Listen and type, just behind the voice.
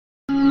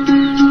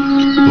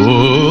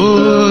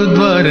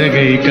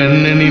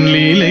கண்ணனின்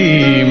லீலை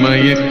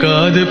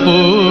மயக்காது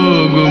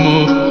போகுமோ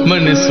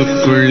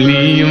மனசுக்குள்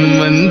நீயும்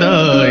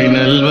வந்தாய்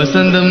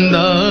நல்வசந்தம்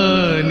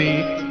தானே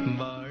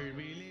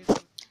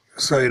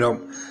சாய்ராம்.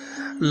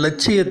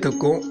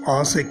 லட்சியத்துக்கும்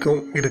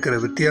ஆசைக்கும் இருக்கிற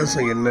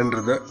வித்தியாசம்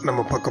என்னன்றதை நம்ம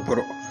பார்க்க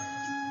போகிறோம்.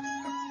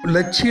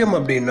 லட்சியம்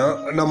அப்படின்னா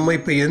நம்ம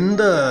இப்போ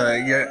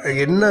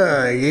என்ன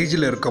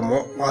ஏஜில் இருக்கோமோ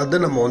அதை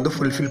நம்ம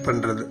ஃபுல்ஃபில்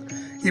பண்ணுறது.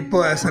 இப்போ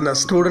ஆஸ் நான்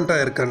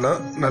ஸ்டூடெண்ட்டாக இருக்கேன்னா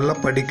நல்லா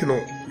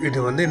படிக்கணும், இது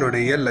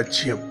என்னுடைய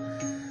லட்சியம்.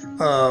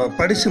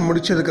 படித்து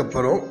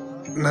முடித்ததுக்கப்புறம்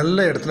நல்ல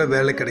இடத்துல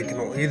வேலை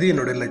கிடைக்கணும், இது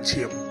என்னுடைய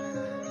லட்சியம்.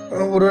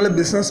 ஒருவேளை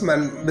பிஸ்னஸ்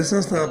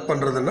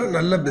பண்ணுறதுன்னா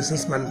நல்ல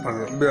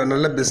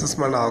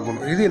பிஸ்னஸ்மேன்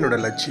ஆகணும், இது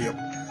என்னோடய லட்சியம்.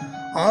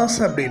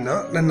 ஆசை அப்படின்னா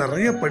நான்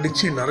நிறைய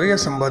படித்து நிறைய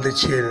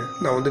சம்பாதிச்சு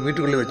நான்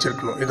வீட்டுக்குள்ளே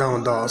வச்சுருக்கணும்,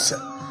 இதான் ஆசை.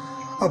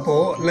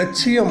 அப்போது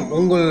லட்சியம்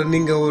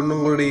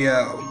உங்களுடைய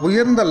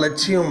உயர்ந்த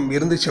லட்சியம்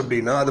இருந்துச்சு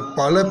அப்படின்னா அது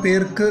பல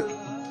பேருக்கு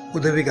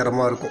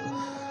உதவிகரமாக இருக்கும்.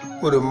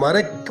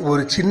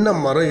 ஒரு சின்ன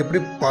மரம் எப்படி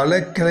பல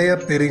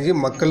கிளையாக பிரிஞ்சு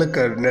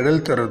மக்களுக்கு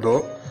நிழல் தருதோ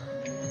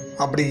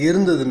அப்படி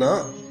இருந்ததுன்னா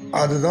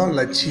அதுதான்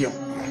லட்சியம்,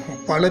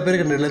 பல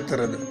பேருக்கு நிழல்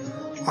தருது.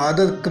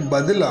 அதற்கு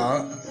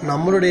பதிலாக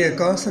நம்மளுடைய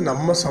காசை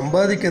நம்ம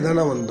சம்பாதிக்க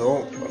தானே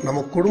வந்தோம்,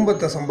 நம்ம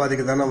குடும்பத்தை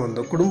சம்பாதிக்க தானே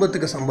வந்தோம்,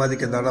 குடும்பத்துக்கு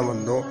சம்பாதிக்க தானே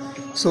வந்தோம்,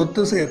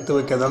 சொத்து சேர்த்து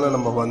வைக்க தானே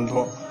நம்ம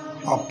வந்தோம்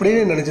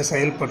அப்படின்னு நினச்சி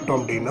செயல்பட்டோம்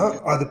அப்படின்னா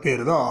அது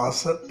பேர் தான்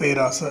ஆசை,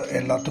 பேராசை.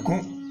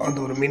 எல்லாத்துக்கும் அந்த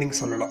ஒரு மீனிங்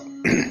சொல்லலாம்.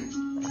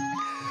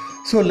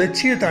 ஸோ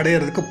லட்சியத்தை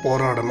அடையிறதுக்கு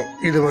போராடணும்.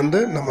 இது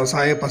நம்ம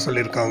சாயப்பா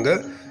சொல்லியிருக்காங்க,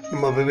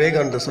 நம்ம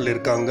விவேகானந்தர்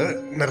சொல்லியிருக்காங்க,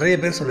 நிறைய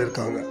பேர்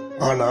சொல்லியிருக்காங்க.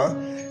 ஆனால்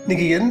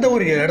நீங்கள் எந்த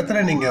ஒரு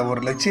இடத்துல நீங்கள்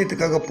ஒரு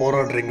லட்சியத்துக்காக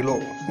போராடுறீங்களோ,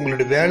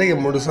 உங்களுடைய வேலையை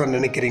முழுசாக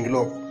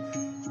நினைக்கிறீங்களோ,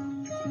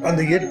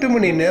 அந்த 8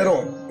 மணி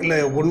நேரம் இல்லை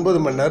 9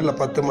 மணி நேரம் இல்லை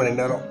 10 மணி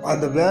நேரம்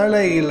அந்த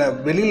வேலையில்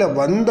வெளியில்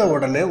வந்த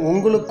உடனே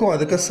உங்களுக்கும்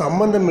அதுக்கு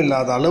சம்மந்தம்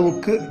இல்லாத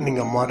அளவுக்கு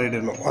நீங்கள்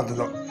மாறிடணும்.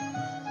 அதுதான்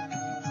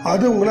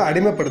அது உங்களை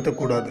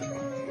அடிமைப்படுத்தக்கூடாது.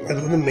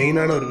 அது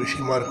மெயினான ஒரு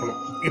விஷயமா இருக்கணும்.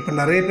 இப்போ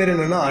நிறைய பேர்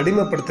என்னென்னா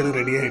அடிமைப்படுத்துறது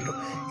ரெடி ஆகிட்டோம்,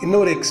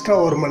 இன்னும் ஒரு எக்ஸ்ட்ரா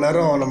 1 மணி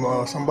நேரம் நம்ம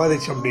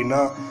சம்பாதிச்சோம் அப்படின்னா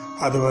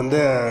அது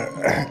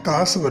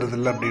காசு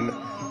வருதில்லை அப்படின்னு.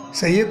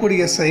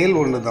 செய்யக்கூடிய செயல்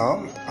ஒன்று தான்,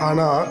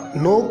 ஆனால்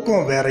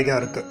நோக்கம் வேறையாக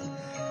இருக்குது.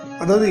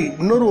 அதாவது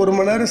இன்னொரு 1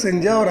 மணி நேரம்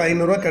செஞ்சால் ஒரு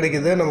 500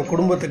 கிடைக்குது, நம்ம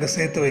குடும்பத்துக்கு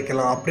சேர்த்து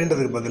வைக்கலாம்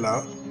அப்படின்றதுக்கு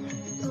பதிலாக,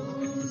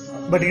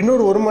 பட்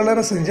இன்னொரு 1 மணி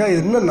நேரம் செஞ்சால்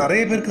இன்னும்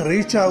நிறைய பேருக்கு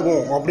ரீச்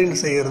ஆகும் அப்படின்னு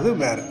செய்கிறது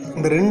வேறு.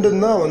 இந்த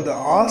ரெண்டும்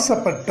தான்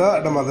ஆசைப்பட்டால்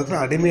நம்ம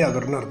அதில்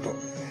அடிமையாகிறதுன்னு அர்த்தம்,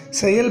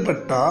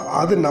 செயல்பட்டால்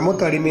அது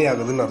நமக்கு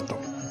அடிமையாகுதுன்னு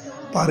அர்த்தம்.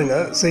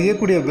 பாருங்கள்,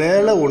 செய்யக்கூடிய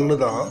வேலை ஒன்று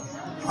தான்,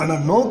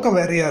 ஆனால் நோக்கம்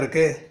வேறையாக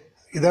இருக்கே,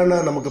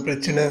 இதான நமக்கு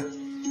பிரச்சனை.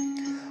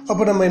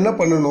 அப்போ நம்ம என்ன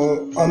பண்ணணும்,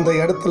 அந்த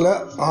இடத்துல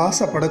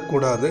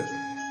ஆசைப்படக்கூடாது.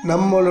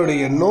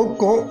 நம்மளுடைய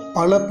நோக்கம்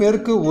பல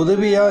பேருக்கு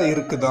உதவியாக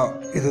இருக்குதா,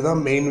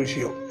 இதுதான் மெயின்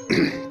விஷயம்.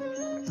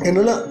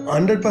 என்னால்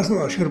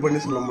 100% அஷ்யூர் பண்ணி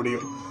சொல்ல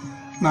முடியும்.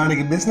 நான்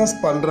இன்றைக்கி பிஸ்னஸ்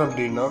பண்ணுறேன்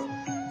அப்படின்னா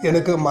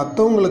எனக்கு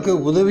மற்றவங்களுக்கு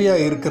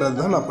உதவியாக இருக்கிறது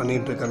தான் நான்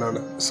பண்ணிகிட்ருக்கேன். நான்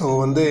ஸோ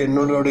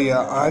என்னுடைய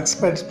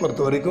எக்ஸ்பர்ட்ஸ்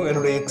பொறுத்த வரைக்கும்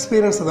என்னுடைய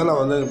எக்ஸ்பீரியன்ஸை தான்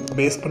நான்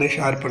பேஸ் பண்ணி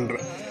ஷேர்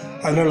பண்ணுறேன்.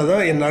 அதனால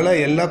தான் என்னால்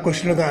எல்லா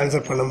கொஸ்டினுக்கும்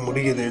ஆன்சர் பண்ண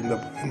முடியுது,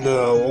 இந்த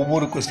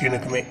ஒவ்வொரு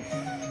கொஸ்டினுக்குமே.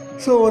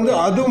 ஸோ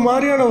அது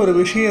மாதிரியான ஒரு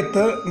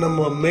விஷயத்தை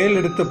நம்ம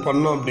மேலெடுத்து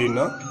பண்ணோம்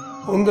அப்படின்னா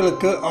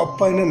உங்களுக்கு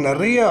அப்பா இன்னும்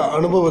நிறைய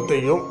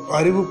அனுபவத்தையும்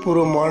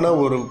அறிவுபூர்வமான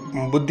ஒரு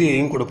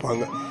புத்தியையும்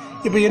கொடுப்பாங்க.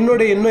 இப்போ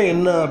என்னோடய எண்ணம்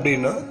என்ன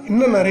அப்படின்னா,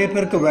 இன்னும் நிறைய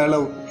பேருக்கு வேலை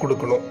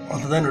கொடுக்கணும்,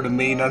 அதுதான் என்னோடய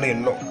மெயினான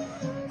எண்ணம்.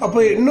 அப்போ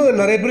இன்னும்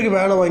நிறைய பேருக்கு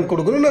வேலை வாங்கி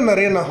கொடுக்கணும்,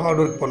 நான்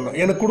ஹார்ட் ஒர்க் பண்ணணும்.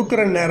 எனக்கு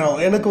கொடுக்குற நேரம்,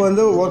 எனக்கு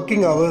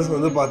ஒர்க்கிங் ஹவர்ஸ்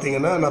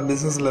பார்த்தீங்கன்னா, நான்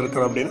பிஸ்னஸில்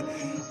இருக்கிறேன் அப்படின்னா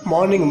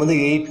மார்னிங்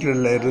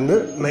 8 இருந்து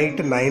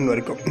நைட்டு 9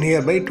 வரைக்கும்,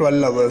 நியர்பை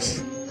 12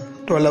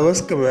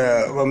 ஹவர்ஸ்க்கு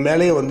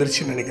மேலேயே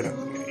வந்துருச்சுன்னு நினைக்கிறேன்.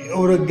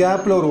 ஒரு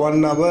கேப்பில் ஒரு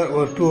 1 ஹவர்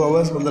ஒரு 2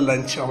 ஹவர்ஸ்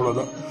லஞ்ச்,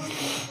 அவ்வளோதான்.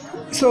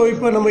 ஸோ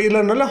இப்போ நம்ம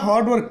இதில் நல்லா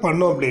ஹார்ட் ஒர்க்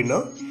பண்ணோம் அப்படின்னா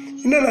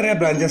இன்னும் நிறையா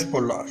பிரான்ச்சஸ்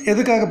போடலாம்.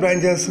 எதுக்காக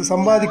பிரான்ச்சஸ்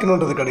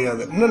சம்பாதிக்கணுன்றது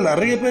கிடையாது, இன்னும்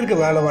நிறைய பேருக்கு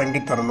வேலை வாங்கி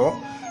தரணும்,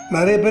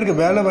 நிறைய பேருக்கு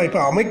வேலை வாய்ப்பு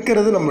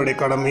அமைக்கிறது நம்மளுடைய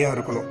கடமையாக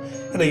இருக்கணும்.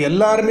 ஏன்னா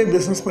எல்லாருமே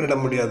பிஸ்னஸ் பண்ணிட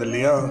முடியாது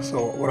இல்லையா. ஸோ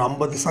ஒரு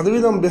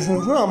 50%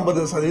 பிஸ்னஸ்னால்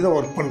 50%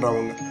 ஒர்க்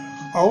பண்ணுறவங்க,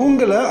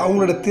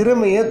 அவங்களோட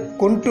திறமையை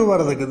கொண்டு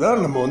வரதுக்கு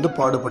தான் நம்ம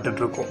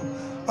பாடுபட்டுருக்கோம்.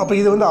 அப்போ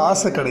இது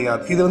ஆசை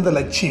கிடையாது, இது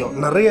லட்சியம்.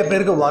 நிறைய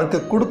பேருக்கு வாழ்க்கை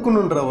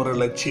கொடுக்கணுன்ற ஒரு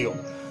லட்சியம்.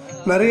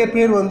 நிறைய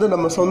பேர்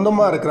நம்ம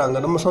சொந்தமாக இருக்கிறாங்க,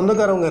 நம்ம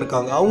சொந்தக்காரவங்க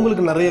இருக்காங்க,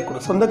 அவங்களுக்கு நிறைய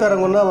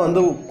சொந்தக்காரங்கன்னா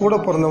கூட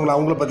பிறந்தவங்களை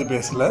அவங்கள பற்றி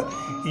பேசலை.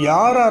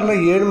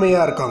 யாரெல்லாம்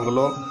ஏழ்மையாக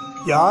இருக்காங்களோ,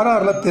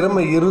 யாரெல்லாம்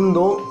திறமை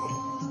இருந்தும்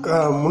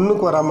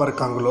முன்னுக்கு வராமல்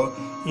இருக்காங்களோ,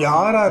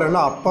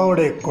 யாரெல்லாம்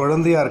அப்பாவுடைய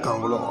குழந்தையாக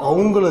இருக்காங்களோ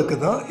அவங்களுக்கு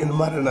தான் இந்த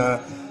மாதிரியான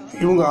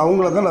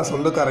அவங்கள தான் நான்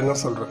சொந்தக்காரங்க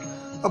சொல்கிறேன்.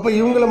 அப்போ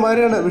இவங்கள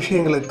மாதிரியான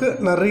விஷயங்களுக்கு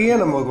நிறைய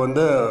நமக்கு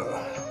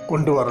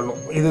கொண்டு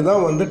வரணும்,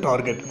 இதுதான்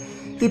டார்கெட்.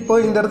 இப்போ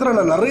இந்த இடத்துல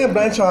நான் நிறைய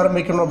பிரான்ச்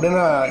ஆரம்பிக்கணும்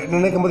அப்படின்னு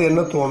நினைக்கும் போது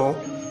என்ன தோணும்,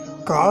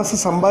 காசு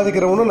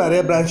சம்பாதிக்கிறவங்களும்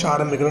நிறைய பிரான்ச்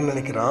ஆரம்பிக்கணும்னு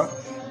நினைக்கிறான்,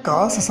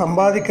 காசு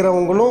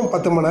சம்பாதிக்கிறவங்களும்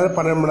 10 மணி நேரம்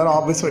 12 மணி நேரம்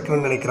ஆஃபீஸ்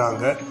வைக்கணும்னு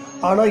நினைக்கிறாங்க.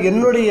 ஆனால்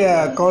என்னுடைய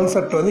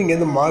கான்செப்ட்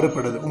இங்கேருந்து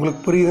மாறுபடுது,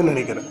 உங்களுக்கு புரியுதுன்னு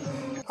நினைக்கிறேன்.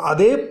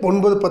 அதே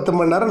 9-10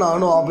 மணி நேரம்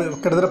நானும் ஆஃபீஸ்,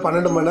 கிட்டத்தட்ட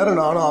 12 மணி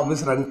நேரம் நானும்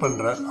ஆஃபீஸ் ரன்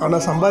பண்ணுறேன்,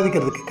 ஆனால்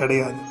சம்பாதிக்கிறதுக்கு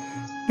கிடையாது.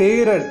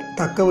 பேரை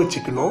தக்க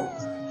வச்சுக்கணும்,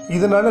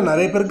 இதனால்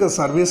நிறைய பேருக்கு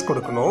சர்வீஸ்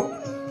கொடுக்கணும்.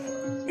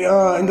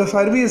 இந்த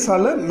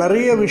சர்வீஸால்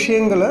நிறைய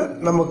விஷயங்களை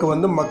நமக்கு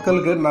வந்து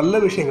மக்களுக்கு நல்ல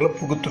விஷயங்களை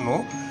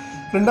புகுத்தணும்.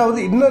 ரெண்டாவது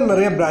இன்னும்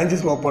நிறைய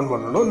பிரான்ச்சஸ் ஓப்பன்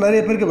பண்ணணும்,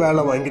 நிறைய பேருக்கு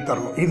வேலை வாங்கி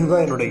தரணும்.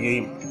 இதுதான் என்னோடய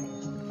எய்ம்.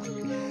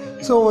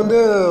 ஸோ வந்து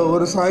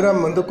ஒரு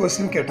சாய்ராம் வந்து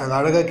கொஸ்டின் கேட்டாங்க,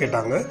 அழகாக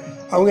கேட்டாங்க.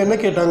 அவங்க என்ன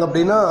கேட்டாங்க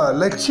அப்படின்னா,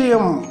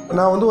 லட்சியம்,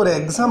 நான் வந்து ஒரு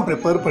எக்ஸாம்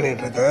ப்ரிப்பேர்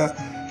பண்ணிகிட்ருக்கேன்,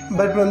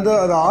 பட் வந்து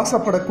அது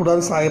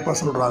ஆசைப்படக்கூடாது சாயப்பா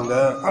சொல்கிறாங்க.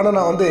 ஆனால்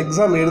நான் வந்து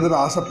எக்ஸாம் எழுதுறது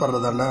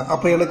ஆசைப்படுறதானே,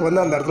 அப்போ எனக்கு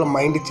வந்து அந்த இடத்துல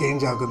மைண்டு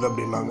சேஞ்ச் ஆகுது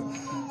அப்படின்னாங்க.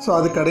 ஸோ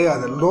அது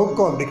கிடையாது,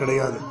 நோக்கம் அப்படி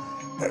கிடையாது.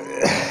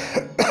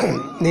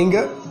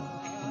 நீங்கள்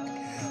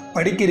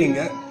படிக்கிறீங்க,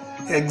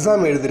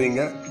 எக்ஸாம்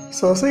எழுதுறீங்க,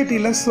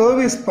 சொசைட்டியில்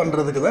சர்வீஸ்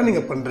பண்ணுறதுக்கு தான்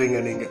நீங்கள் பண்ணுறீங்க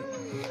நீங்கள்.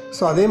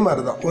 ஸோ அதே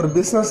மாதிரி தான் ஒரு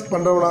பிஸ்னஸ்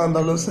பண்ணுறவங்களாக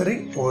இருந்தாலும் சரி,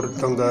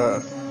 ஒருத்தவங்க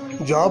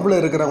ஜாபில்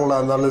இருக்கிறவங்களா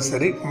இருந்தாலும்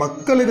சரி,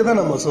 மக்களுக்கு தான்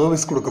நம்ம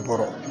சர்வீஸ் கொடுக்க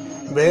போகிறோம்.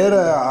 வேறு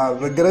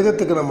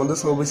கிரகத்துக்கு நம்ம வந்து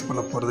சர்வீஸ்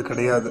பண்ண போகிறது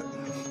கிடையாது.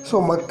 ஸோ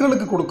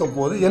மக்களுக்கு கொடுக்க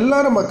போது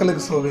எல்லோரும்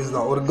மக்களுக்கு சர்வீஸ்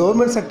தான். ஒரு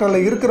கவர்மெண்ட்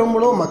செக்டரில்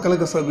இருக்கிறவங்களும்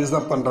மக்களுக்கு சர்வீஸ்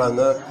தான்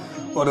பண்ணுறாங்க,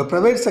 ஒரு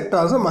ப்ரைவேட்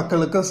செக்டர்ஸும்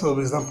மக்களுக்கு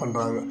சர்வீஸ் தான்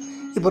பண்ணுறாங்க.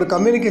 இப்போ ஒரு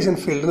கம்யூனிகேஷன்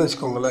ஃபீல்டுன்னு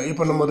வச்சுக்கோங்களேன்.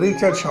 இப்போ நம்ம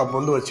ரீசார்ஜ் ஷாப்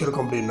வந்து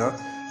வச்சுருக்கோம் அப்படின்னா,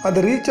 அந்த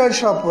ரீசார்ஜ்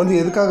ஷாப் வந்து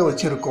எதுக்காக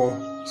வச்சுருக்கோம்?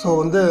 ஸோ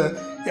வந்து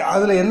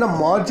அதில் என்ன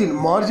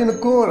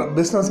மார்ஜினுக்கும்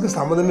பிஸ்னஸுக்கும்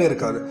சம்மந்தமே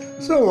இருக்காது.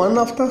 So one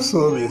of the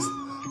service.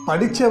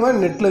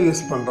 படித்தவன் நெட்டில்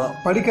யூஸ் பண்ணுறான்,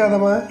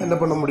 படிக்காதவன் என்ன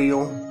பண்ண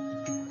முடியும்?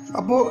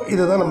 அப்போது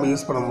இதை தான் நம்ம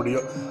யூஸ் பண்ண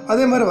முடியும்.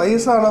 அதே மாதிரி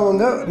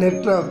வயசானவங்க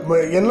நெட்டில்,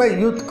 எல்லா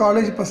யூத்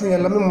காலேஜ் பசங்க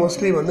எல்லாமே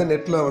மோஸ்ட்லி வந்து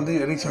நெட்டில் வந்து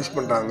ரீசார்ஜ்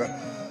பண்ணுறாங்க.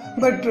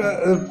 பட்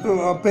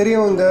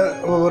பெரியவங்க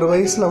ஒரு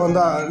வயசில்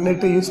வந்து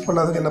நெட்டை யூஸ்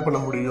பண்ணாததுக்கு என்ன பண்ண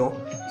முடியும்?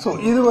 ஸோ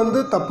இது வந்து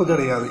தப்பு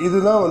கிடையாது.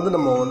 இதுதான் வந்து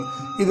நம்ம வந்து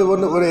இது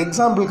ஒரு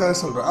எக்ஸாம்பிளுக்காக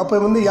சொல்கிறோம். அப்போ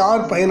வந்து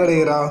யார்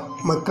பயனடைகிறா?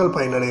 மக்கள்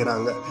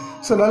பயனடைகிறாங்க.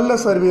 ஸோ நல்ல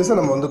சர்வீஸை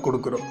நம்ம வந்து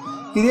கொடுக்குறோம்.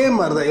 இதே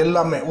மாதிரி தான்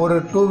எல்லாமே. ஒரு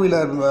 2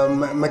 வீலர்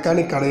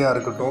மெக்கானிக் கடையாக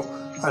இருக்கட்டும்,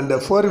 அண்டு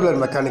 4 வீலர்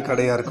மெக்கானிக்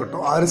கடையாக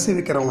இருக்கட்டும், அரிசி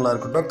விற்கிறவங்களா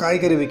இருக்கட்டும்,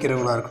 காய்கறி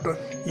விற்கிறவங்களா இருக்கட்டும்,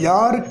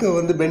 யாருக்கு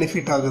வந்து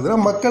பெனிஃபிட் ஆகுதுன்னா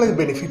மக்களுக்கு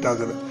பெனிஃபிட்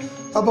ஆகுது.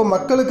 அப்போ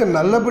மக்களுக்கு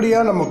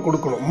நல்லபடியாக நம்ம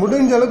கொடுக்கணும்,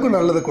 முடிஞ்ச அளவுக்கு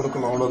நல்லதை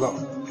கொடுக்கணும், அவ்வளோதான்.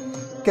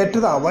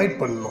 கெட்டதை அவாய்ட்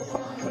பண்ணணும்.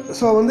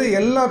 ஸோ வந்து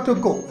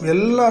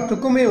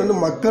எல்லாத்துக்குமே வந்து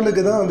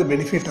மக்களுக்கு தான் வந்து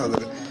பெனிஃபிட்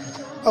ஆகுது.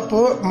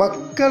 அப்போது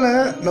மக்களை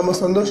நம்ம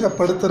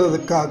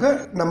சந்தோஷப்படுத்துறதுக்காக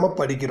நம்ம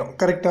படிக்கிறோம்,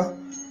 கரெக்டாக?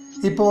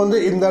 இப்போ வந்து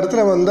இந்த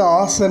இடத்துல வந்து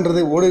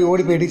ஆசைன்றது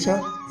ஓடி போயிடுச்சா?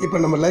 இப்போ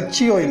நம்ம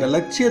லட்சியம் என்ன?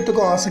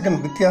 லட்சியத்துக்கும் ஆசைக்கும்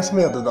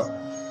வித்தியாசமே அதுதான்.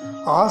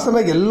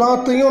 ஆசைனா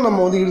எல்லாத்தையும்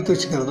நம்ம வந்து இழுத்து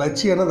வச்சுக்கிறது,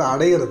 லட்சியம்னா அதை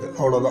அடையிறது,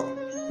 அவ்வளோதான்,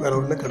 வேறு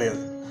ஒன்றும்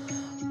கிடையாது.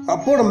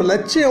 அப்போது நம்ம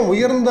லட்சியம்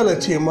உயர்ந்த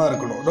லட்சியமாக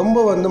இருக்கணும், ரொம்ப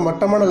வந்து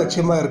மட்டமான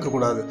லட்சியமாக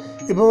இருக்கக்கூடாது.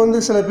 இப்போ வந்து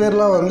சில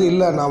பேர்லாம் வந்து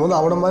இல்லை நான் வந்து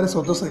அவனை மாதிரி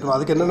சொத்து சேர்க்கணும்,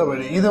 அதுக்கு என்னென்ன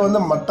வழி? இதை வந்து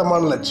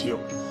மட்டமான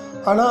லட்சியம்.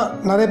 ஆனால்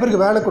நிறைய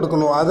பேருக்கு வேலை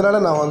கொடுக்கணும்,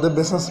 அதனால் நான் வந்து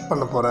பிஸ்னஸ்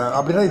பண்ண போகிறேன்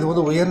அப்படின்னா இது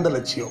வந்து உயர்ந்த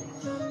லட்சியம்.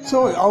 ஸோ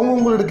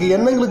அவங்களுக்கு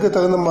எண்ணங்களுக்கு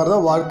தகுந்த மாதிரி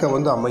தான் வாழ்க்கை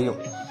வந்து அமையும்.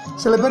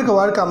 சில பேருக்கு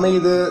வாழ்க்கை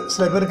அமையுது,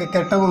 சில பேருக்கு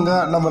கெட்டவங்க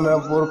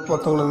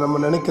ஒருத்தவங்களை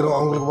நம்ம நினைக்கிறோம்,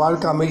 அவங்களுக்கு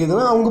வாழ்க்கை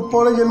அமையுதுன்னா அவங்க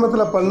போன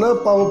ஜென்மத்தில் பண்ண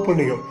பாவ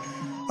புண்ணியம்.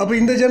 அப்போ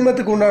இந்த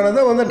ஜென்மத்துக்கு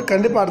உண்டானதை வந்து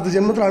கண்டிப்பாக அடுத்த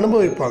ஜென்மத்தில்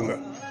அனுபவிப்பாங்க.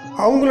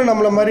 அவங்களும்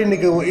நம்மளை மாதிரி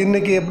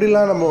இன்றைக்கி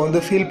எப்படிலாம் நம்ம வந்து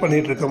ஃபீல்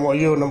பண்ணிகிட்டு இருக்கோமோ,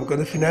 ஐயோ நமக்கு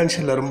வந்து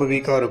ஃபினான்ஷியலில் ரொம்ப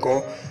வீக்காக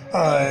இருக்கும்,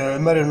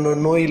 இது மாதிரி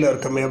நோயில்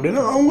இருக்கமே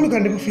அப்படின்னா அவங்களும்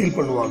கண்டிப்பாக ஃபீல்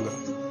பண்ணுவாங்க.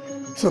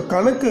 ஸோ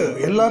கணக்கு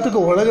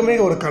எல்லாத்துக்கும், உலகமே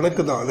ஒரு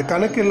கணக்கு தான். அது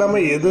கணக்கு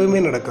இல்லாமல்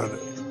எதுவுமே நடக்காது.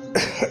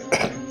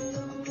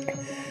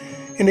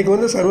 இன்றைக்கி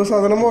வந்து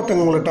சர்வசாதாரணமாக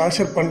ஒருத்தவங்க உங்களை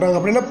டார்ச்சர் பண்ணுறாங்க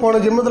அப்படின்னா போன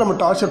ஜென்மத்தில் நம்ம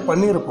டார்ச்சர்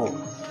பண்ணியிருப்போம்.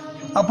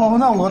 அப்போ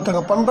வந்து அவங்க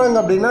ஒருத்தவங்க பண்ணுறாங்க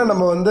அப்படின்னா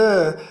நம்ம வந்து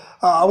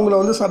அவங்கள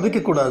வந்து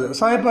சபிக்கக்கூடாது.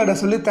 சாய்பாட்டை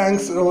சொல்லி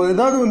தேங்க்ஸ்,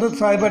 ஏதாவது வந்து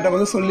சாய்பாட்டை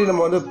வந்து சொல்லி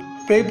நம்ம வந்து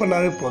ப்ரே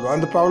பண்ணாவே போதும்,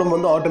 அந்த ப்ராப்ளம்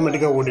வந்து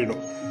ஆட்டோமேட்டிக்காக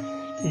ஓடிடும்.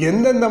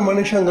 எந்தெந்த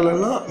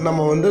மனுஷங்களெல்லாம்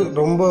நம்ம வந்து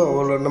ரொம்ப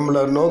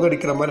நம்மளை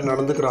நோகடிக்கிற மாதிரி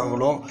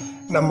நடந்துக்கிறாங்களோ,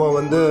 நம்ம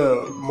வந்து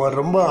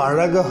ரொம்ப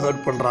அழகாக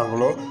ஹர்ட்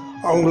பண்ணுறாங்களோ,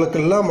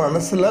 அவங்களுக்கெல்லாம்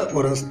மனசில்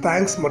ஒரு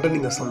தேங்க்ஸ் மட்டும்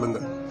நீங்கள்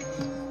சொல்லுங்கள்.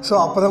 ஸோ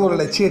அப்போ தான் உங்களோட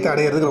லட்சியத்தை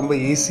அடையிறதுக்கு ரொம்ப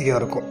ஈஸியாக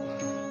இருக்கும்.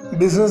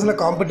 பிஸ்னஸில்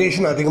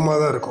காம்படிஷன் அதிகமாக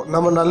தான் இருக்கும்.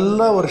 நம்ம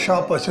நல்லா ஒரு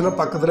ஷாப் வச்சுன்னா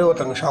பக்கத்துலேயே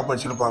ஒருத்தவங்க ஷாப்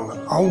வச்சுருப்பாங்க,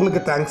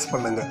 அவங்களுக்கு தேங்க்ஸ்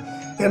பண்ணுங்கள்.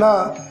 ஏன்னா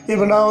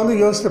இப்போ நான் வந்து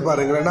யோசித்து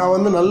பாருங்களேன், நான்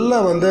வந்து நல்லா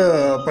வந்து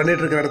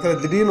பண்ணிகிட்ருக்கிற இடத்துல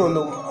திடீர்னு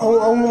வந்து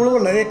அவங்க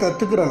மூலமாக நிறைய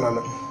கற்றுக்குறேன்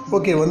நான்.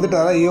 ஓகே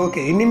வந்துட்டாரா,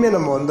 ஓகே இனிமேல்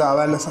நம்ம வந்து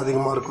அவேர்னஸ்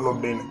அதிகமாக இருக்கணும்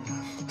அப்படின்னு.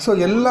 ஸோ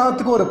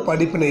எல்லாத்துக்கும் ஒரு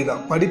படிப்பினை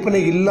தான்.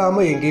 படிப்பினை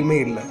இல்லாமல் எங்கேயுமே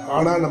இல்லை.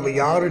 ஆனால் நம்ம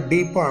யாரும்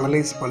டீப்பாக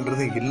அனலைஸ்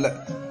பண்ணுறது இல்லை.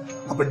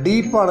 அப்போ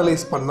டீப்பாக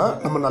அனலைஸ் பண்ணால்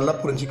நம்ம நல்லா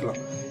புரிஞ்சுக்கலாம்.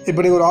 இப்போ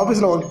நீங்கள் ஒரு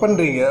ஆஃபீஸில் ஒர்க்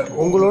பண்ணுறீங்க,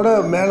 உங்களோட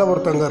மேலே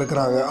ஒருத்தவங்க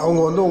இருக்கிறாங்க,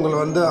 அவங்க வந்து உங்களை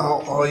வந்து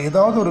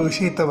ஏதாவது ஒரு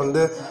விஷயத்தை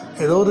வந்து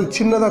ஏதோ ஒரு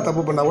சின்னதாக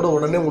தப்பு பண்ணால் கூட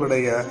உடனே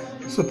உங்களுடைய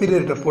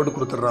சுப்பீரியர்கிட்ட போட்டு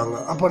கொடுத்துட்றாங்க.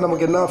 அப்போ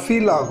நமக்கு என்ன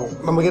ஃபீல்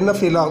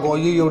ஆகும்?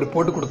 ஐயோ இப்படி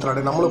போட்டு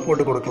கொடுத்துறானே, நம்மளும்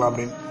போட்டு கொடுக்கலாம்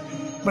அப்படின்னு.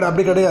 பட்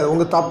அப்படி கிடையாது.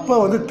 உங்கள் தப்பை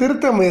வந்து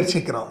திருத்த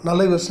முயற்சிக்கிறான்.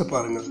 நல்லா யோசிச்சு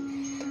பாருங்கள்.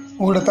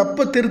 உங்களோட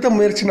தப்பை திருத்த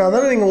முயற்சினா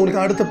தானே நீங்கள்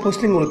உங்களுக்கு அடுத்த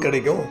போஸ்டிங் உங்களுக்கு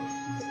கிடைக்கும்.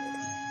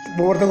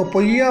 ஒருத்தவங்க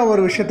பொய்யா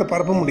ஒரு விஷயத்தை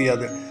பரப்ப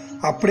முடியாது.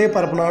 அப்படியே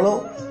பரப்பினாலும்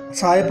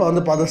சாயப்பா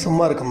வந்து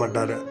பதசமாக இருக்க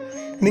மாட்டார்.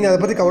 நீங்கள் அதை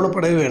பற்றி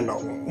கவலைப்படவே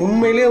வேண்டாம்.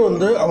 உண்மையிலே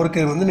வந்து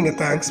அவருக்கு வந்து நீங்கள்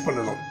தேங்க்ஸ்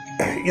பண்ணணும்.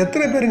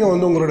 எத்தனை பேருங்க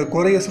வந்து உங்களோட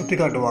குறையை சுட்டி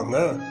காட்டுவாங்க?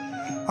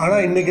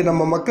 ஆனால் இன்றைக்கி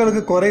நம்ம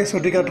மக்களுக்கு குறையை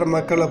சுட்டி காட்டுற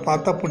மக்களை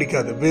பார்த்தா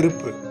பிடிக்காது,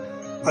 வெறுப்பு.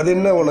 அது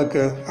என்ன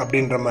உனக்கு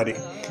அப்படின்ற மாதிரி.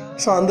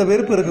 ஸோ அந்த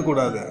வெறுப்பு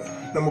இருக்கக்கூடாது.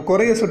 நம்ம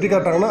குறைய சுட்டி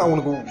காட்டுறாங்கன்னா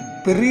அவங்களுக்கு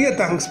பெரிய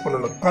தேங்க்ஸ்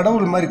பண்ணணும்.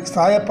 கடவுள் மாதிரி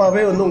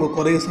சாயப்பாவே வந்து உங்கள்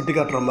குறைய சுட்டி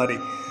காட்டுற மாதிரி.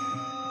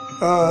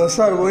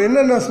 சார்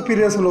என்னென்ன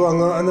சுப்பீரியர்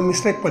சொல்லுவாங்க, அந்த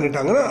மிஸ்டேக்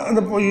பண்ணிட்டாங்கன்னா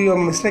அந்த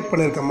மிஸ்டேக்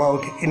பண்ணியிருக்கம்மா,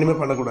 ஓகே இனிமேல்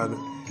பண்ணக்கூடாது.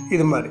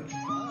 இது மாதிரி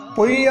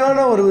பொய்யான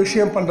ஒரு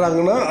விஷயம்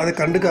பண்ணுறாங்கன்னா அதை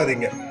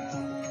கண்டுக்காதீங்க,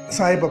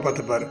 சாயப்பா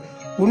பார்த்துப்பார்.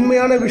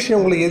 உண்மையான விஷயம்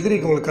உங்களை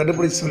எதிரிக்கு உங்களுக்கு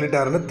கண்டுபிடிச்சி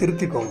சொல்லிட்டாருன்னு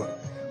திருத்திக்கோங்க.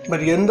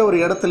 பட் எந்த ஒரு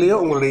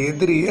இடத்துலையும் உங்களுடைய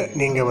எதிரியை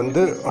நீங்கள்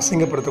வந்து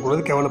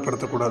அசிங்கப்படுத்தக்கூடாது,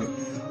 கேவலப்படுத்தக்கூடாது.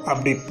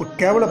 அப்படி இப்போ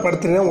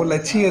கேவலப்படுத்துனீங்கன்னா உங்கள்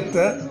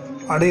லட்சியத்தை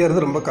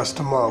அடையிறது ரொம்ப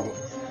கஷ்டமாக ஆகும்.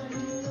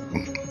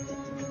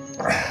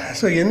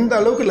 ஸோ எந்த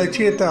அளவுக்கு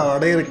லட்சியத்தை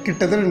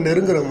கிட்டத்தட்ட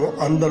நெருங்குறோமோ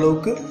அந்த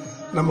அளவுக்கு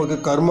நமக்கு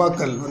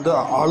கர்மாக்கள் வந்து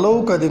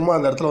அளவுக்கு அதிகமாக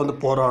அந்த இடத்துல வந்து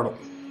போராடும்.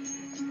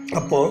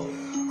 அப்போது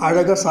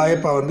அழகாக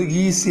சாயப்பா வந்து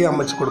ஈஸியாக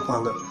அமைச்சு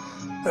கொடுப்பாங்க.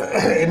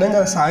 என்னங்க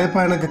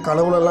சாயப்பா எனக்கு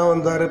கனவுலலாம்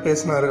வந்தார்,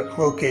 பேசினார்,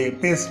 ஓகே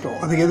பேசிட்டோம்.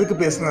 அது எதுக்கு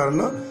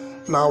பேசினாருன்னா,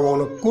 நான்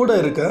உனக்கு கூட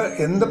இருக்க,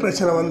 எந்த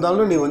பிரச்சனை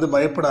வந்தாலும் நீ வந்து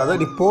பயப்படாத,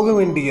 நீ போக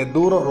வேண்டிய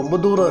தூரம் ரொம்ப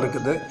தூரம்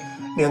இருக்குது,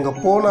 நீ அங்கே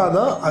போனால்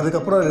தான்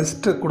அதுக்கப்புறம்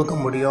ரெஸ்ட்டு கொடுக்க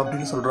முடியும்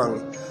அப்படின்னு சொல்கிறாங்க.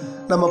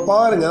 நம்ம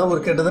பாருங்கள்,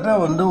 ஒரு கிட்டத்தட்ட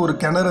வந்து ஒரு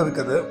கிணறு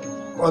இருக்குது,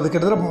 அது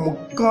கிட்டத்தட்ட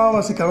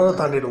முக்கால்வாசி கிணறு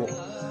தாண்டிடுவோம்,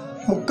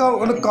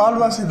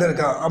 கால்வாசி இதாக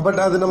இருக்கா. பட்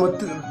அது நம்ம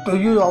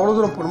அவ்வளோ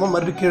தூரம் போனோமா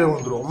மறுபடியும் கீழே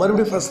வந்துடுவோம்,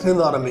 மறுபடியும்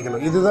ஃபஸ்ட்லேருந்து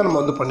ஆரம்பிக்கணும். இதுதான் நம்ம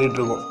வந்து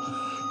பண்ணிகிட்ருக்கோம்.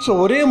 ஸோ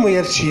ஒரே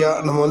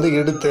முயற்சியாக நம்ம வந்து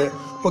எடுத்து,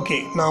 ஓகே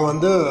நான்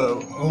வந்து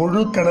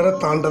முழு கிணறை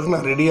தாண்டதுக்கு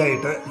நான் ரெடி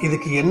ஆகிட்டேன்,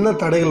 இதுக்கு என்ன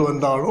தடைகள்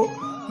வந்தாலும்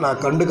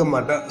நான் கண்டுக்க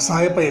மாட்டேன்,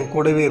 சாயப்பா என்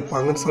கூடவே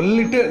இருப்பாங்கன்னு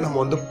சொல்லிவிட்டு நம்ம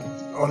வந்து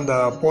அந்த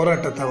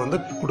போராட்டத்தை வந்து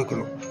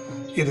கொடுக்கணும்.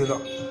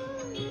 இதுதான்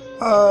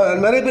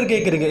நிறைய பேர்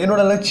கேட்குறீங்க,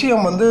 என்னோடய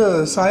லட்சியம் வந்து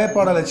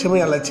சாயப்பாட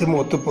லட்சியமும் என் லட்சியமும்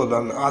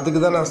ஒத்துப்போதான்னு. அதுக்கு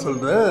தான் நான்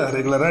சொல்கிறேன்,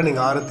 ரெகுலராக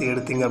நீங்கள் ஆரத்தி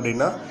எடுத்தீங்க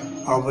அப்படின்னா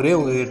அவரே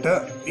உங்ககிட்ட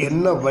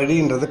என்ன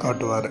வழின்றதை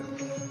காட்டுவார்.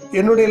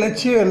 என்னுடைய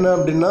லட்சியம் என்ன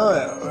அப்படின்னா,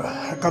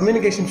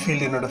 கம்யூனிகேஷன்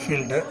ஃபீல்டு என்னோடய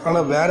ஃபீல்டு,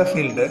 ஆனால் வேறு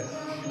ஃபீல்டு.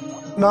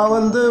 நான்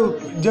வந்து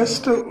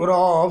ஜஸ்ட்டு ஒரு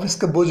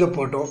ஆஃபீஸ்க்கு பூஜை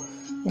போட்டோம்,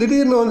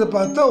 திடீர்னு வந்து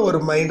பார்த்தா ஒரு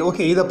மைண்ட்,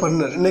 ஓகே இதை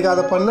பண்ணு, இன்றைக்கி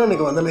அதை பண்ண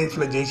இன்றைக்கி வந்து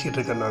லைஃப்பில்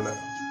ஜெயிச்சிட்ருக்கேன் நான்.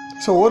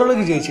 ஸோ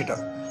ஓரளவுக்கு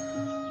ஜெயிச்சிட்டேன்.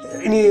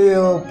 இனி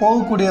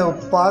போகக்கூடிய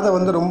பாதை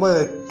வந்து ரொம்ப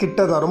கிட்ட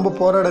தான், ரொம்ப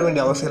போராட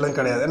வேண்டிய அவசியம்லாம்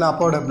கிடையாது. ஏன்னா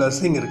அப்பாவோட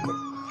பிளஸ்ஸிங் இருக்குது.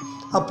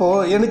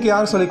 அப்போது எனக்கு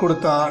யார் சொல்லிக்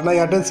கொடுத்தா, நான்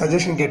யார்கிட்ட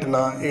சஜஷன்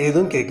கேட்டேன்னா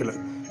எதுவும் கேட்கல.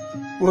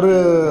 ஒரு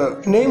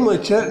நேம்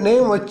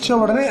வச்ச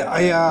உடனே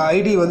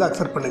ஐடி வந்து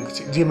அக்செப்ட்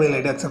பண்ணிக்கிச்சு, ஜிமெயில்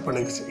ஐடி அக்செப்ட்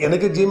பண்ணிக்கிச்சு.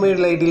 எனக்கு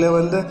ஜிமெயில் ஐடியில்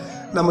வந்து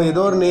நம்ம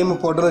ஏதோ ஒரு நேம்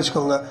போட்டோன்னு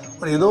வச்சுக்கோங்க,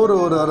 ஏதோ ஒரு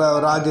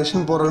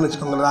ராஜேஷ்னு போடுறோன்னு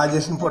வச்சுக்கோங்க,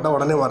 ராஜேஷ்னு போட்டால்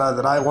உடனே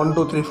வராது. 1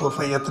 2 3 4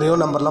 5 எத்தனையோ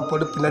நம்பர்லாம்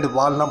போட்டு பின்னாடி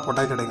வால்லாம்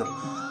போட்டால் கிடைக்கும்.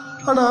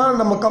 ஆனால்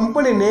நம்ம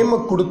கம்பெனி நேமை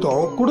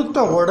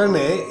கொடுத்த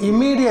உடனே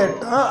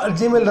இம்மீடியட்டாக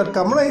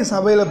gmail.comனா இஸ்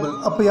அவைலபிள்.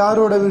 அப்போ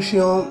யாரோட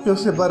விஷயம்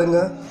யோசிச்சு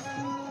பாருங்கள்.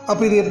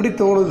 அப்போ இது எப்படி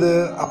தோணுது?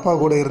 அப்பா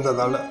கூட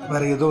இருந்ததால்,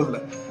 வேறு எதுவும்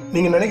இல்லை.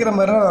 நீங்கள் நினைக்கிற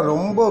மாதிரிலாம் நான்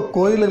ரொம்ப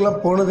கோயிலுக்கெல்லாம்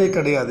போனதே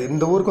கிடையாது.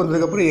 இந்த ஊருக்கு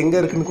வந்ததுக்கப்புறம் எங்கே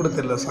இருக்குன்னு கூட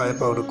தெரியல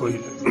சாயப்பா ஒரு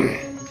கோயில்.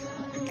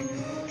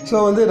 ஸோ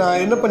வந்து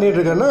நான் என்ன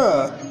பண்ணிகிட்ருக்கேன்னா,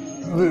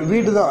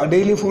 வீடு தான்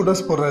டெய்லி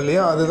ஃபோட்டோஸ் போடுறேன்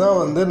இல்லையா,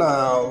 அதுதான் வந்து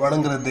நான்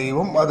வணங்குற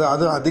தெய்வம்.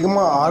 அது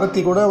அதிகமாக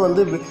ஆரத்தி கூட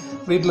வந்து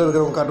வீட்டில்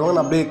இருக்கிறவங்க காட்டுவாங்க,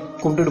 நான் அப்படியே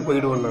கும்பிட்டுட்டு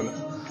போயிடுவேன் நான்.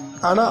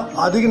 ஆனால்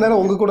அதிக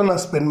நேரம் உங்கள் கூட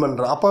நான் ஸ்பெண்ட்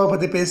பண்ணுறேன், அப்பாவை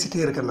பற்றி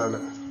பேசிகிட்டே இருக்கேன்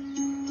நான்.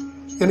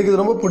 எனக்கு இது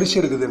ரொம்ப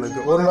பிடிச்சிருக்குது.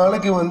 எனக்கு ஒரு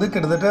நாளைக்கு வந்து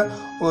கிட்டத்தட்ட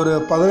ஒரு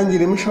 15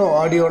 நிமிஷம்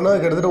ஆடியோனா,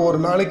 கிட்டத்தட்ட ஒரு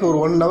நாளைக்கு ஒரு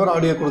 1 hour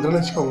ஆடியோ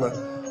கொடுக்குறேன்னு வச்சுக்கோங்க.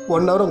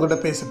 1 hour உங்கள்கிட்ட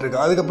பேசிகிட்டு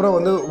இருக்கேன். அதுக்கப்புறம்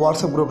வந்து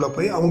வாட்ஸ்அப் குரூப்பில்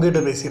போய்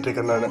அவங்ககிட்ட பேசிகிட்டு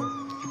இருக்கேன் நான்.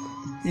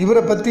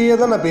 இவரை பற்றியே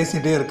தான் நான்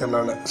பேசிகிட்டே இருக்கேன்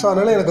நான். ஸோ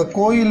அதனால் எனக்கு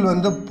கோயில்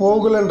வந்து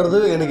போகலைன்றது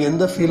எனக்கு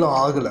எந்த ஃபீலும்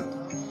ஆகலை.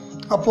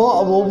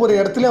 அப்போது ஒவ்வொரு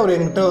இடத்துலையும் அவர்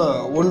என்கிட்ட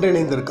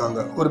ஒன்றிணைந்து இருக்காங்க.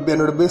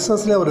 என்னோடய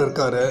பிஸ்னஸ்லேயே அவர்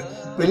இருக்கார்,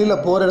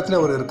 வெளியில் போகிற இடத்துல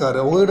அவர் இருக்கார்,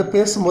 உங்கள்கிட்ட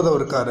பேசும்போது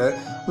அவர் இருக்கார்,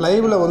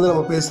 லைவில் வந்து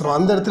நம்ம பேசுகிறோம்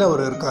அந்த இடத்துல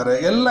அவர் இருக்கார்,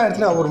 எல்லா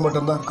இடத்துலையும் அவர்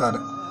மட்டும்தான் இருக்கார்.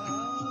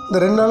 இந்த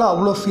 2 நாளாக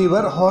அவ்வளோ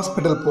ஃபீவர்,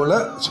 ஹாஸ்பிட்டல் போல்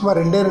சும்மா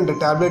 2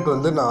 டேப்லெட்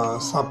வந்து நான்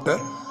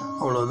சாப்பிட்டேன்,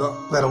 அவ்வளோதான்,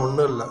 வேறு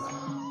ஒன்றும் இல்லை.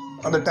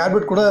 அந்த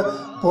டேப்லெட் கூட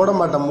போட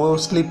மாட்டேன்,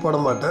 மோஸ்ட்லி போட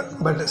மாட்டேன்.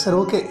 பட் சரி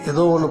ஓகே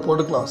ஏதோ ஒன்று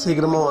போட்டுக்கலாம்,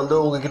 சீக்கிரமாக வந்து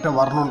உங்ககிட்ட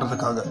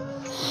வரணுன்றதுக்காக.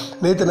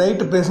 நேற்று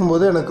நைட்டு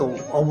பேசும்போது எனக்கு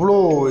அவ்வளோ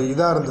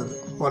இதாக இருந்தது,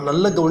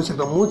 நல்லா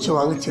கவனிச்சிருக்கேன், மூச்சு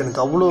வாங்கிச்சு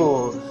எனக்கு, அவ்வளோ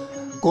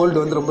கோல்டு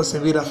வந்து ரொம்ப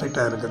சிவியர்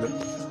அஃபெக்டாக இருக்குது.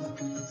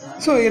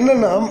 ஸோ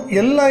என்னென்னா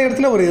எல்லா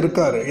இடத்துலையும் அவர்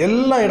இருக்கார்,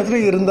 எல்லா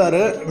இடத்துலையும்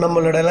இருந்தார்.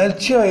 நம்மளோட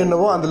லட்சியம்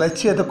என்னவோ அந்த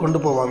லட்சியத்தை கொண்டு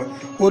போவாங்க.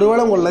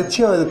 ஒருவேளை உங்கள்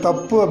லட்சியம் அது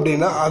தப்பு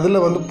அப்படின்னா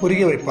அதில் வந்து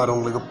புரிய வைப்பார்,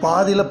 உங்களுக்கு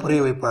பாதியில்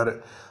புரிய வைப்பார்.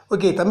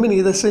 ஓகே தம்பி நீ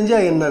இதை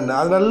செஞ்சால் என்னென்னு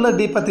அது நல்லா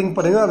டீப்பாக திங்க்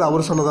பண்ணுங்கள், அது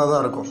அவர் சொன்னதாக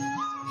தான் இருக்கும்,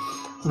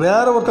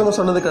 வேறு ஒருத்தவங்க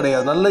சொன்னது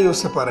கிடையாது. நல்லா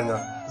யோசிச்சு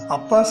பாருங்கள்.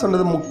 அப்பா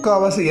சொன்னது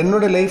முக்கால்வாசி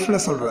என்னுடைய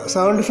லைஃப்பில் சொல்கிறேன்,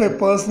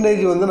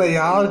 75% வந்து நான்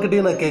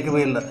யாருக்கிட்டையும் நான்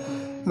கேட்கவே இல்லை.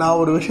 நான்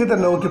ஒரு விஷயத்தை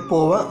நோக்கி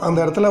போவேன், அந்த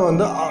இடத்துல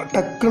வந்து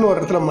டக்குன்னு ஒரு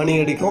இடத்துல மணி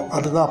அடிக்கும்,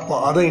 அதுதான் அப்பா,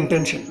 அதுதான்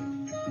இன்டென்ஷன்.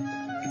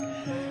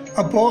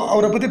 அப்போது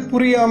அவரை பற்றி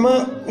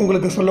புரியாமல்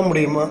உங்களுக்கு சொல்ல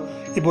முடியுமா?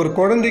 இப்போ ஒரு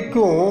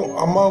குழந்தைக்கும்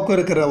அம்மாவுக்கும்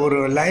இருக்கிற ஒரு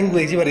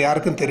லாங்குவேஜ் வேறு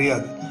யாருக்கும்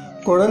தெரியாது.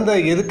 குழந்தை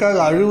எதுக்காக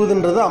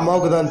அழுவுதுன்றது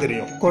அம்மாவுக்கு தான்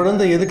தெரியும்,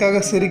 குழந்தை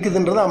எதுக்காக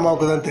சிரிக்குதுன்றது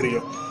அம்மாவுக்கு தான்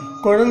தெரியும்,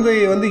 குழந்தை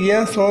வந்து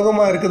ஏன்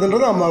சோகமாக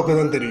இருக்குதுன்றது அம்மாவுக்கு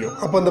தான் தெரியும்.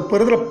 அப்போ அந்த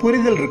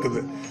புரிதல் இருக்குது.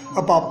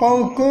 அப்போ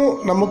அப்பாவுக்கும்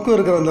நமக்கும்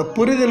இருக்கிற அந்த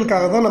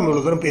புரிதலுக்காக தான் நம்ம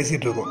இவ்வளோ தூரம்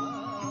பேசிகிட்டு இருக்கோம்.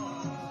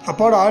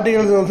 அப்பாவோட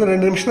ஆர்டிகல்ஸ் வந்து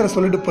 2 நிமிஷத்தில்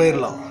சொல்லிட்டு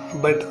போயிடலாம்.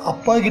 பட்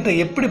அப்பா கிட்ட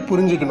எப்படி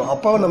புரிஞ்சுக்கணும்,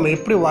 அப்பாவை நம்ம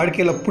எப்படி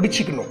வாழ்க்கையில்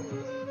பிடிச்சிக்கணும்,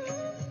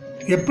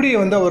 எப்படி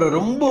வந்து அவரை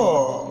ரொம்ப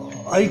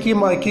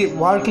ஐக்கியமாக்கி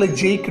வாழ்க்கையில்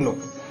ஜெயிக்கணும்.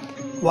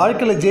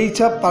 வாழ்க்கையில்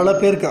ஜெயிச்சா பல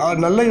பேருக்கு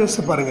நல்லா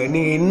யோசிச்சு பாருங்கள்.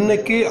 நீங்கள்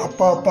இன்றைக்கி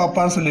அப்பா அப்பா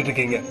அப்பான்னு சொல்லிட்டு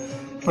இருக்கீங்க.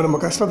 இப்போ நம்ம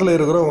கஷ்டத்தில்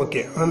இருக்கிறோம்,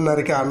 ஓகே,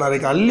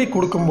 நாளைக்கு அள்ளி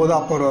கொடுக்கும்போது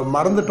அப்போ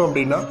மறந்துட்டோம்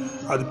அப்படின்னா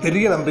அது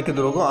பெரிய நம்பிக்கை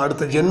துரோகம்.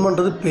 அடுத்த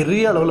ஜென்மன்றது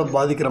பெரிய அளவில்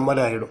பாதிக்கிற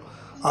மாதிரி ஆகிடும்.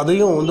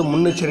 அதையும் வந்து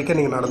முன்னெச்சரிக்கை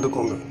நீங்கள்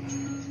நடந்துக்கோங்க.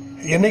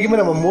 என்றைக்குமே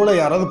நம்ம மூளை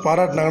யாராவது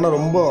பாராட்டினாங்கன்னா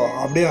ரொம்ப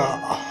அப்படியே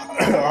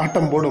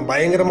ஆட்டம் போடும்,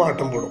 பயங்கரமாக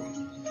ஆட்டம் போடும்.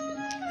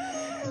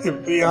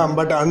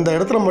 பட் அந்த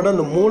இடத்துல மட்டும்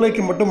அந்த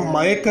மூளைக்கு மட்டும்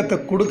மயக்கத்தை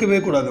கொடுக்கவே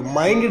கூடாது.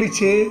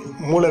 மயங்கிடுச்சே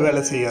மூளை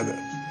வேலை செய்யாது.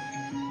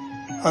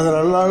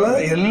 அதனால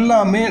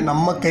எல்லாமே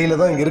நம்ம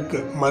கையில் தான்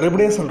இருக்குது.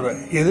 மறுபடியும் சொல்கிறேன்,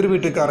 எதிர்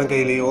வீட்டுக்காரன்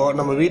கையிலையோ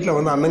நம்ம வீட்டில்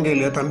வந்து அண்ணன்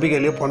கையிலையோ தம்பி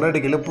கையிலையோ பொண்டாட்டி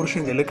கையிலையோ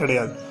புருஷன் கையிலையோ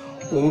கிடையாது.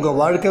 உங்கள்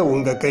வாழ்க்கை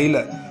உங்கள்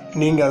கையில்.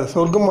 நீங்கள் அதை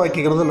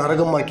சொர்க்கமாக்கிக்கிறது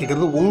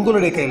நரகமாக்கிக்கிறது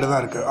உங்களுடைய கையில்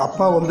தான் இருக்குது.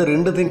 அப்பா வந்து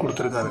 2த்தையும்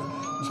கொடுத்துருக்காரு,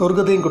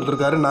 சொர்க்கத்தையும்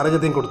கொடுத்துருக்காரு,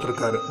 நரகத்தையும்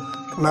கொடுத்துருக்காரு.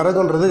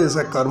 நரகன்றது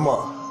இஸ் அ கர்மா.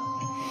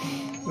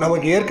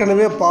 நமக்கு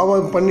ஏற்கனவே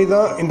பாவம் பண்ணி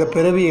தான் இந்த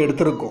பிறவியை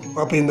எடுத்திருக்கோம்.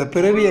 அப்போ இந்த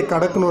பிறவியை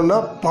கடக்கணுன்னா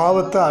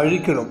பாவத்தை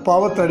அழிக்கணும்.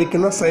 பாவத்தை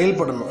அழிக்கணும்னா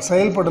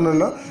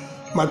செயல்படணும்னா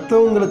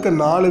மற்றவங்களுக்கு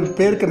 4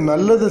 பேருக்கு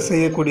நல்லது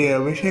செய்யக்கூடிய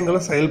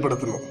விஷயங்களை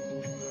செயல்படுத்தணும்.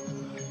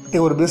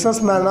 நீங்கள் ஒரு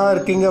பிஸ்னஸ் மேனாக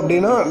இருக்கீங்க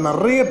அப்படின்னா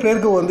நிறைய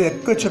பேருக்கு வந்து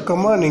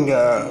எக்கச்சக்கமாக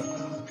நீங்கள்,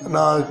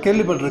 நான்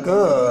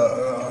கேள்விப்பட்டிருக்கேன்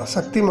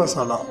சக்தி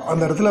மசாலா,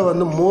 அந்த இடத்துல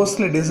வந்து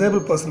மோஸ்ட்லி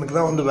டிசேபிள் பர்சனுக்கு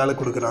தான் வந்து வேலை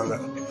கொடுக்குறாங்க.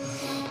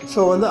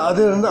 ஸோ வந்து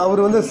அது வந்து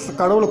அவர் வந்து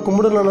கடவுளை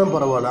கும்பிடலன்னா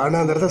பரவாயில்ல,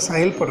 ஆனால் அந்த இடத்துல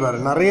செயல்படுறாரு,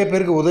 நிறைய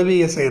பேருக்கு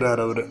உதவியை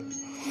செய்கிறார் அவர்.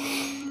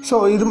 ஸோ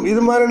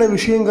இது மாதிரியான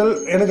விஷயங்கள்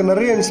எனக்கு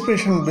நிறைய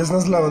இன்ஸ்பிரேஷன்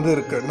பிஸ்னஸில் வந்து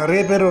இருக்குது.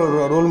 நிறைய பேர் ஒரு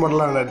ரோல்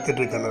மாடலாக நான்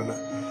எடுத்துகிட்டு இருக்கேன்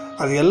நான்.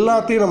 அது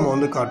எல்லாத்தையும் நம்ம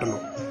வந்து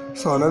காட்டணும்.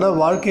 ஸோ அதனால்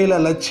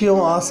வாழ்க்கையில்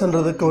லட்சியம்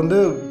ஆசைன்றதுக்கு வந்து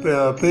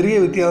பெரிய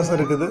வித்தியாசம்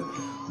இருக்குது.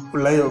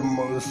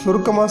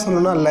 சுருக்கமாக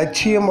சொல்லணும்னா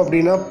லட்சியம்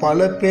அப்படின்னா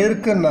பல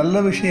பேருக்கு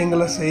நல்ல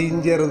விஷயங்களை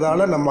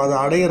செஞ்சறதால நம்ம அதை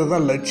அடையிறது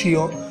தான்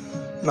லட்சியம்.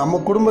 நம்ம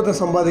குடும்பத்தை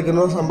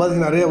சம்பாதிக்க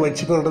நிறைய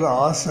வச்சுக்கணுன்றது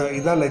ஆசை.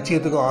 இதுதான்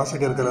லட்சியத்துக்கும்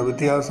ஆசைக்கு இருக்கிற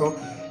வித்தியாசம்.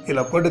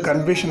 இதில் போய்ட்டு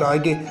கன்ஃபியூஷன்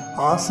ஆகி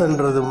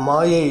ஆசைன்றது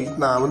மாயை,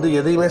 நான் வந்து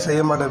எதையுமே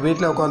செய்ய மாட்டேன்,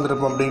 வீட்டில்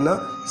உட்காந்துருப்போம் அப்படின்னா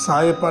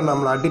சாயப்பா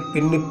நம்மளை அடி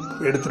பின்னி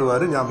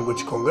எடுத்துருவார். ஞாபகம்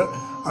வச்சுக்கோங்க.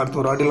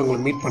 அடுத்த ஒரு ஆடியில் உங்களை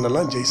மீட்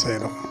பண்ணலாம். ஜெய்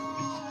சாய்ராம்.